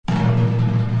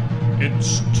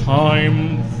It's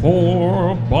time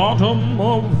for Bottom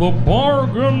of the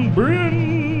Bargain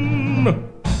Bin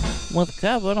with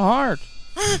Kevin Hart.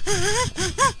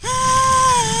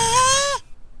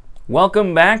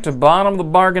 Welcome back to Bottom of the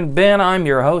Bargain Bin. I'm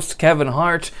your host, Kevin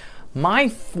Hart.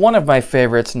 One of my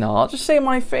favorites, I'll just say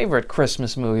my favorite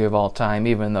Christmas movie of all time,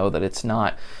 even though that it's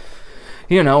not,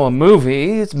 a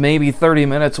movie, it's maybe 30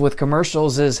 minutes with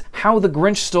commercials, is How the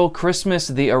Grinch Stole Christmas,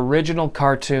 the original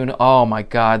cartoon. Oh my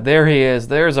God, there he is.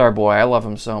 There's our boy. I love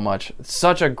him so much. It's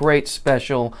such a great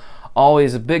special,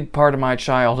 always a big part of my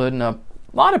childhood and a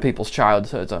lot of people's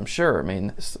childhoods, I'm sure. I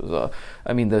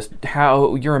mean, this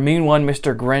How You're a Mean One,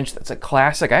 Mr. Grinch, that's a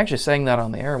classic. I actually sang that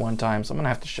on the air one time, so I'm going to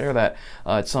have to share that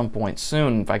at some point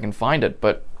soon if I can find it,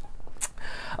 but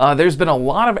there's been a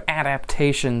lot of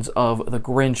adaptations of The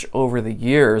Grinch over the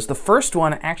years. The first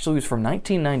one actually was from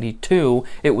 1992.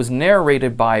 It was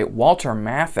narrated by Walter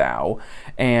Matthau,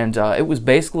 and it was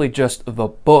basically just the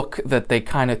book that they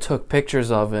kind of took pictures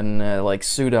of and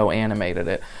pseudo-animated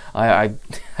it. I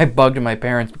bugged my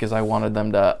parents because I wanted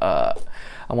them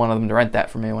to rent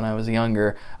that for me when I was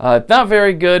younger. Not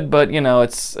very good, but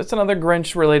it's another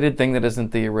Grinch-related thing that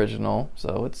isn't the original,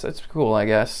 so it's cool, I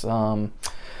guess.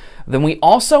 Then we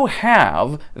also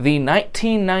have the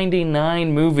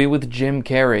 1999 movie with Jim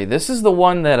Carrey. This is the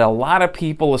one that a lot of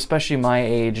people, especially my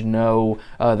age, know.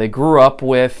 They grew up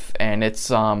with, and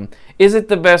it's is it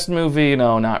the best movie?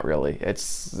 No, not really.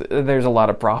 There's a lot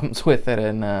of problems with it,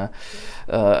 and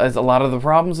as a lot of the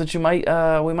problems that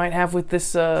we might have with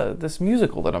this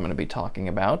musical that I'm going to be talking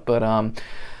about. But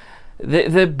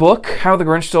the book How the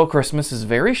Grinch Stole Christmas is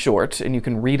very short, and you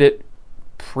can read it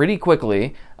pretty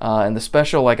quickly, and the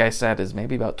special, like I said, is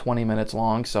maybe about 20 minutes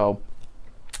long, so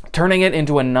turning it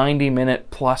into a 90-minute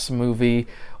plus movie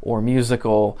or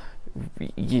musical,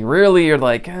 you're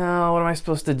like, oh, what am I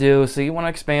supposed to do? So you want to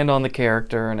expand on the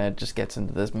character, and it just gets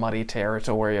into this muddy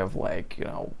territory of why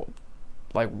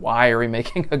are we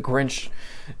making a Grinch,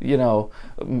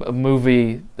 a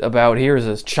movie about here's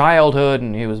his childhood,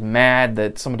 and he was mad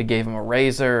that somebody gave him a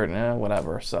razor, and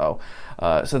whatever. So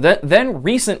then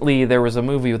recently there was a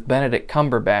movie with Benedict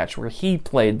Cumberbatch where he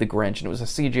played the Grinch, and it was a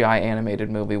CGI animated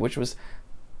movie, which was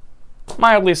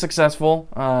mildly successful.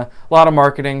 A lot of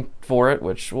marketing for it,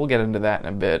 which we'll get into that in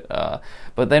a bit.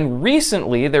 But then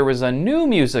recently there was a new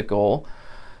musical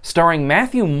starring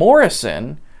Matthew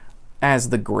Morrison as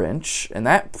the Grinch, and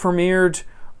that premiered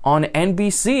on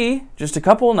NBC just a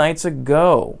couple nights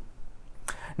ago.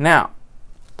 Now,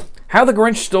 How the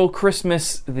Grinch Stole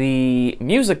Christmas, the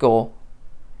musical,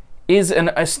 is an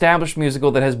established musical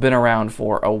that has been around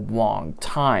for a long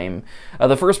time.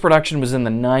 The first production was in the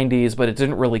 90s, but it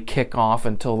didn't really kick off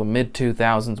until the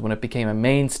mid-2000s when it became a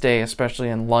mainstay, especially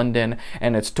in London,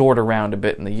 and it's toured around a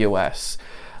bit in the US.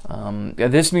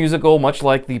 This musical, much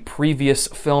like the previous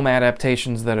film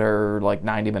adaptations that are like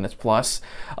 90 minutes plus,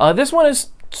 this one is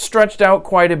stretched out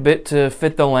quite a bit to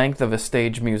fit the length of a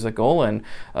stage musical, and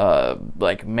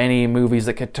like many movies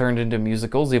that get turned into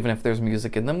musicals, even if there's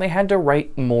music in them, they had to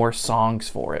write more songs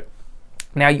for it.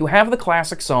 Now, you have the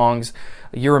classic songs,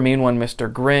 You're a Mean One, Mr.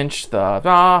 Grinch, the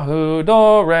Ah-hoo,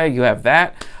 do-re, you have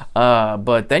that,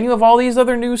 but then you have all these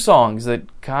other new songs that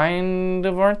kind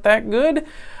of aren't that good.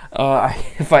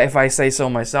 If I say so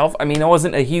myself. I mean, I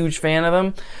wasn't a huge fan of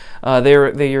them.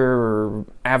 They're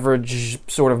average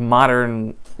sort of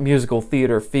modern musical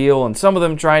theater feel, and some of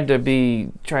them tried to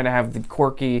have the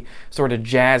quirky sort of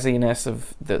jazziness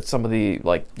of some of the,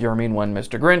 like, You're a Mean One,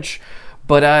 Mr. Grinch.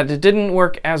 But it didn't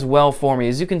work as well for me.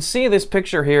 As you can see this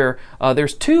picture here,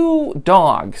 there's two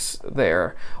dogs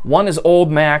there. One is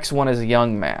old Max, one is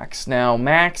young Max. Now,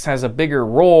 Max has a bigger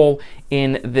role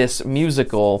in this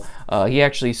musical. He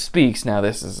actually speaks. Now,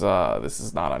 this is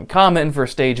not uncommon for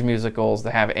stage musicals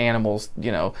to have animals,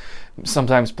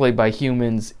 sometimes played by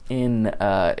humans in,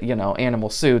 animal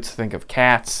suits. Think of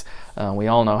Cats. We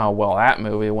all know how well that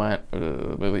movie went,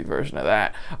 the movie version of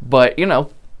that. But,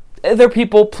 they're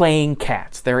people playing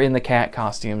cats. They're in the cat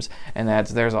costumes, and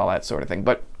there's all that sort of thing.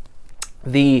 But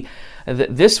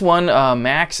this one,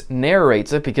 Max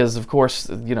narrates it because, of course,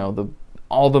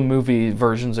 all the movie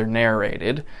versions are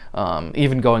narrated.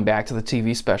 Even going back to the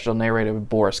TV special, narrated by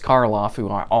Boris Karloff, who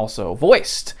also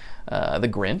voiced the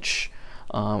Grinch.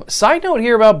 Side note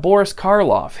here about Boris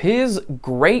Karloff: his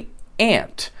great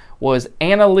aunt was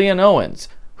Anna Leon Owens,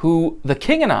 who The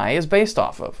King and I is based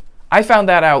off of. I found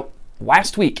that out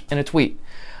last week in a tweet,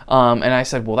 and I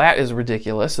said, well, that is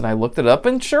ridiculous, and I looked it up,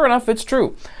 and sure enough, it's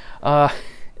true.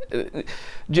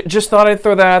 just thought I'd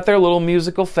throw that out there, a little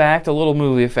musical fact, a little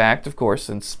movie fact, of course,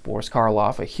 since Boris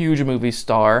Karloff, a huge movie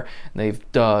star, they've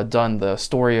done the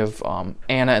story of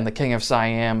Anna and the King of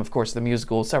Siam, of course, the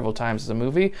musical several times as a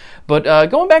movie. But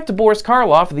going back to Boris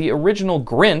Karloff, the original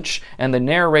Grinch and the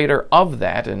narrator of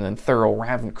that, and then Thurl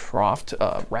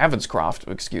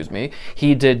Ravenscroft, excuse me,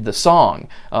 he did the song.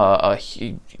 A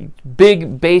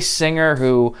big bass singer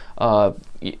who,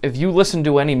 if you listen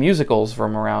to any musicals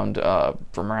from around the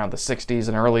 60s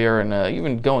and earlier, and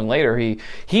even going later,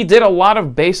 he did a lot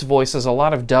of bass voices, a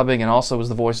lot of dubbing, and also was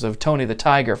the voice of Tony the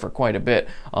Tiger for quite a bit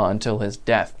until his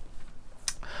death.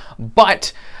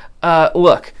 But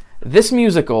look, this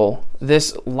musical,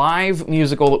 this live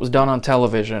musical that was done on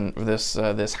television, this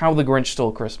How the Grinch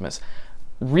Stole Christmas,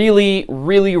 really,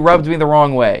 really rubbed me the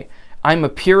wrong way. I'm a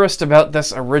purist about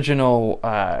this original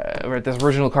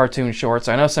cartoon shorts.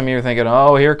 I know some of you are thinking,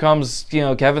 oh, here comes,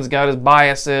 Kevin's got his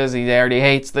biases. He already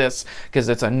hates this because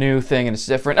it's a new thing and it's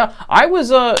different. No, I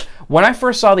was, when I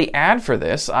first saw the ad for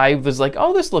this, I was like,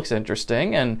 oh, this looks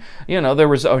interesting. And, there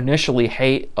was initially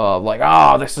hate of like,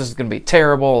 oh, this is going to be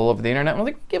terrible all over the internet. I'm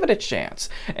like, give it a chance.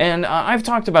 And I've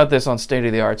talked about this on State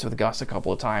of the Arts with Gus a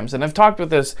couple of times. And I've talked with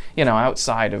this,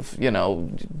 outside of,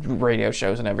 radio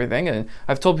shows and everything. And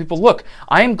I've told people, look,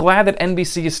 I am glad that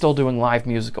NBC is still doing live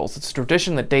musicals. It's a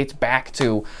tradition that dates back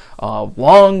to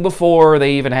long before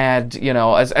they even had,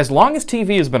 as long as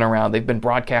TV has been around, they've been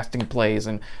broadcasting plays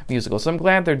and musicals. So I'm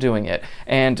glad they're doing it.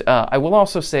 And I will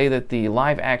also say that the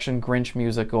live-action Grinch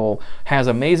musical has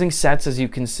amazing sets, as you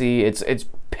can see. It's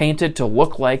painted to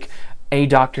look like a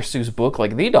Dr. Seuss book,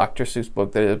 like the Dr. Seuss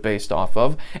book that it's based off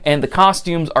of, and the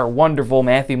costumes are wonderful.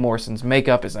 Matthew Morrison's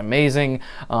makeup is amazing,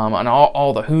 and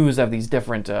all the Who's have these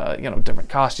different, different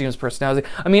costumes, personality.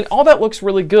 I mean, all that looks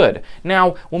really good.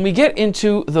 Now, when we get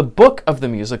into the book of the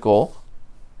musical,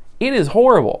 it is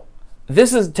horrible.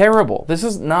 This is terrible. This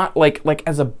is not like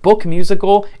as a book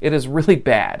musical, it is really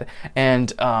bad.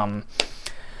 And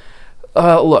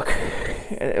look,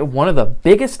 one of the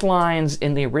biggest lines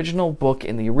in the original book,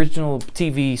 in the original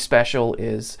TV special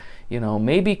is,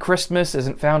 maybe Christmas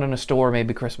isn't found in a store,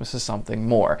 maybe Christmas is something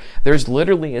more. There's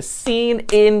literally a scene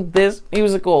in this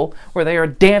musical where they are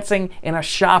dancing in a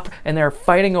shop and they're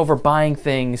fighting over buying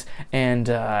things, and,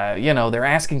 they're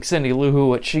asking Cindy Lou Who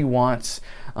what she wants.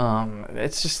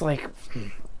 It's just like,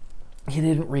 you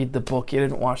didn't read the book, you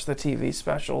didn't watch the TV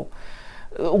special.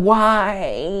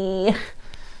 Why?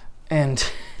 And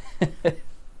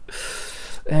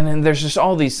then there's just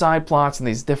all these side plots and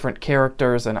these different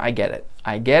characters, and I get it.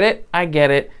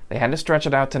 They had to stretch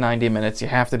it out to 90 minutes. You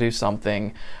have to do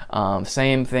something.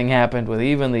 Same thing happened with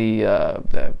even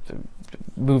the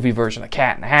movie version of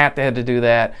Cat in the Hat. They had to do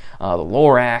that. The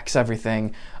Lorax,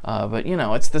 everything. But,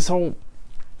 it's this whole...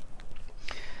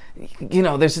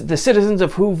 there's the citizens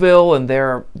of Whoville, and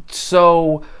they're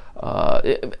so...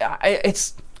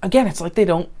 Again, it's like they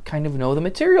don't kind of know the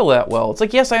material that well. It's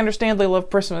like, yes, I understand they love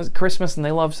Christmas and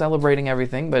they love celebrating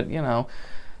everything, but,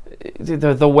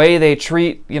 the way they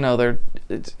treat, there's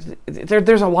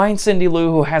a line Cindy Lou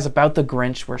Who has about the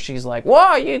Grinch where she's like,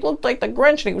 "Wow, you looked like the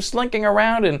Grinch," and he was slinking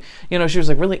around, and, she was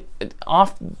like really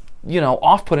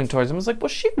off-putting towards him. It's like, well,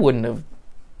 she wouldn't have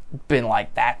been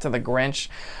like that to the Grinch.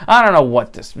 I don't know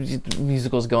what this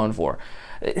musical's going for.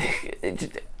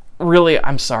 Really,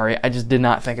 I'm sorry. I just did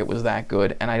not think it was that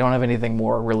good, and I don't have anything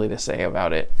more really to say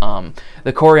about it.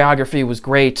 The choreography was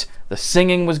great. The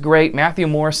singing was great. Matthew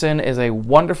Morrison is a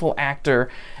wonderful actor,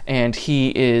 and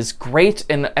he is great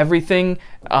in everything.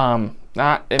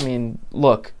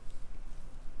 Look,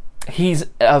 he's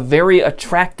a very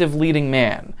attractive leading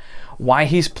man. Why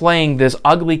he's playing this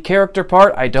ugly character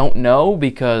part, I don't know,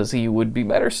 because he would be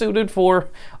better suited for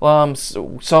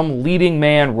some leading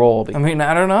man role. I mean,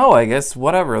 I don't know. I guess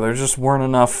whatever. There just weren't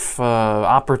enough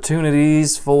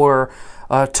opportunities for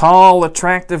tall,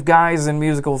 attractive guys in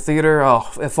musical theater. Oh,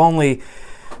 if only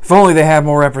they had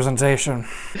more representation.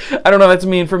 I don't know. That's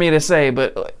mean for me to say,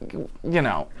 but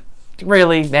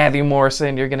really, Matthew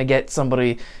Morrison, you're gonna get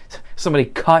somebody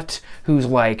cut who's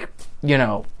like,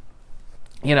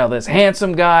 this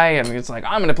handsome guy, and it's like,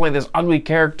 I'm going to play this ugly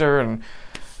character, and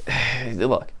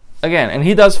look, again, and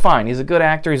he does fine. He's a good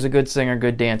actor, he's a good singer,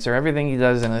 good dancer. Everything he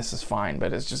does in this is fine,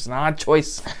 but it's just an odd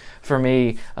choice for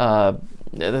me. Both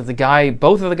of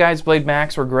the guys played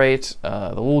Max were great. The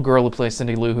little girl who plays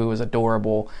Cindy Lou Who is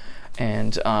adorable,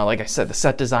 and like I said, the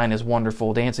set design is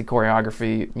wonderful, dancing,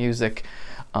 choreography, music.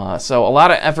 So a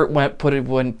lot of effort went put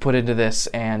into this,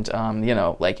 and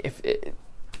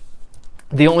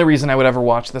the only reason I would ever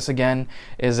watch this again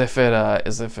is if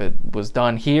it was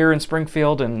done here in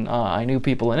Springfield and I knew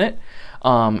people in it.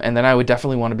 And then I would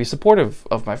definitely want to be supportive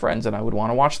of my friends, and I would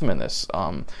want to watch them in this.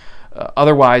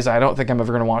 Otherwise, I don't think I'm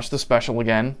ever going to watch the special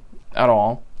again at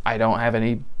all. I don't have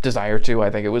any desire to. I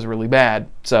think it was really bad.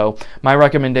 So my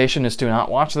recommendation is to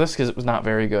not watch this because it was not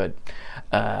very good.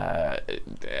 I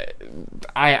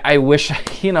wish,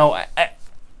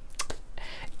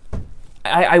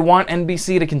 I want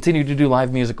NBC to continue to do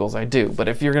live musicals. I do. But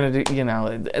if you're going to do,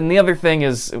 and the other thing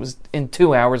is it was in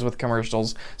 2 hours with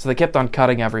commercials. So they kept on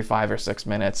cutting every 5 or 6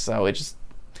 minutes. So it just,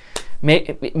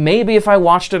 maybe if I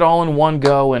watched it all in one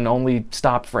go and only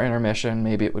stopped for intermission,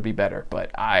 maybe it would be better.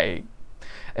 But I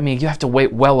mean, you have to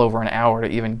wait well over an hour to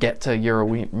even get to You're a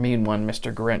Mean One,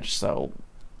 Mr. Grinch. So,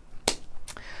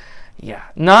 yeah.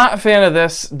 Not a fan of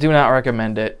this. Do not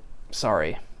recommend it.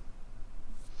 Sorry.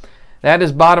 That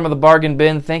is Bottom of the Bargain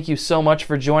Bin. Thank you so much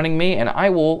for joining me, and I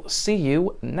will see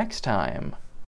you next time.